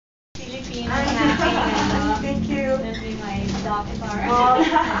feeling happy. Thank you. This is my doctor.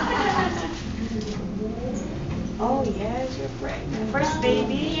 Oh yes, you're pregnant. First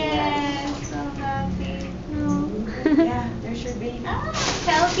baby. Yes, so happy. Yeah, there's your baby.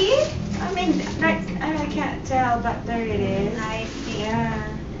 Healthy? I mean, I can't tell, but there it is. I see.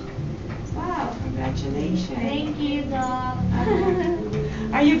 Yeah. Wow, congratulations. Thank you, Doc.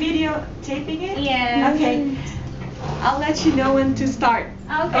 Are you videotaping it? Yes. Okay. I'll let you know when to start.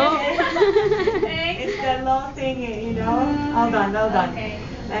 Okay. Thanks. It's the long thing, you know. Hold on, hold on. Okay.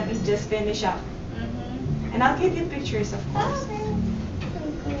 Let me just finish up. Mm-hmm. And I'll give you pictures, of course. Okay.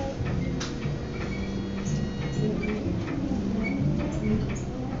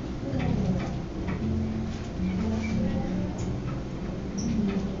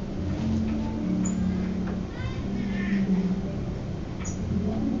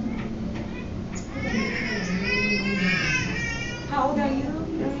 How old are you?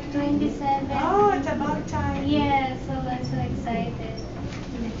 27. Oh, it's about time. Yes, so I'm so excited.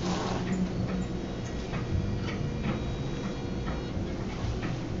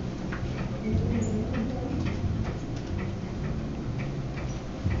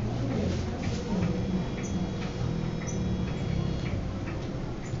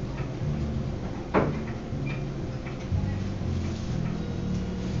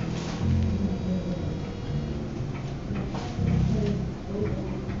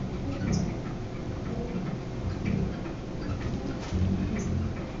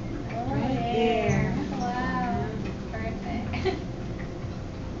 Oh, Right there. there. Wow. Perfect.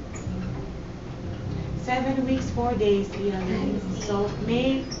 7 weeks, 4 days, really. I see. So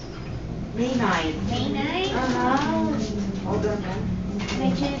May 9. May 9? Uh-huh. Hold on. My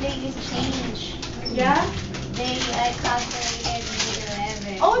due date is changed. Yeah? I calculated May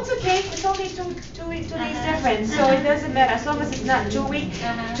 11. Oh, it's okay. It's only two days Uh-huh. difference, so it doesn't matter as long as it's not 2 weeks.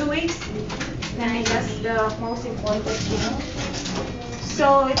 Uh-huh. 2 weeks. I mean, that's the most important thing.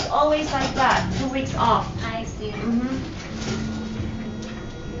 So it's always like that. 2 weeks off. I see.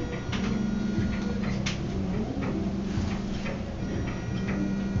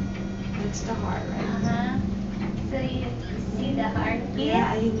 That's the heart, right? Uh-huh. So you see the heartbeat?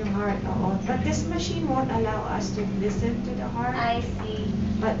 Yeah, in your heart. Oh, but this machine won't allow us to listen to the heart. I see.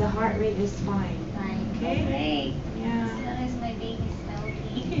 But the heart rate is fine. Fine. Okay? Great. As Yeah. long as my baby's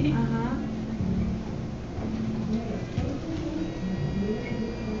healthy. Uh-huh.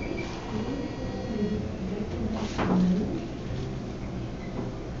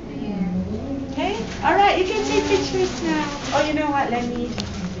 Yeah. Okay? Alright, you can take pictures now. Oh, you know what? Let me.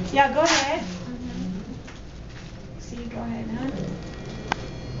 Yeah, go ahead. See, go ahead, huh?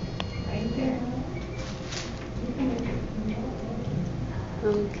 Right there.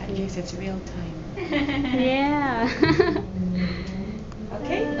 I guess it's real time. Yeah.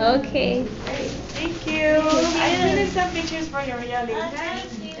 Okay? Okay. Great. Thank you. I printed some pictures for you, really. Okay.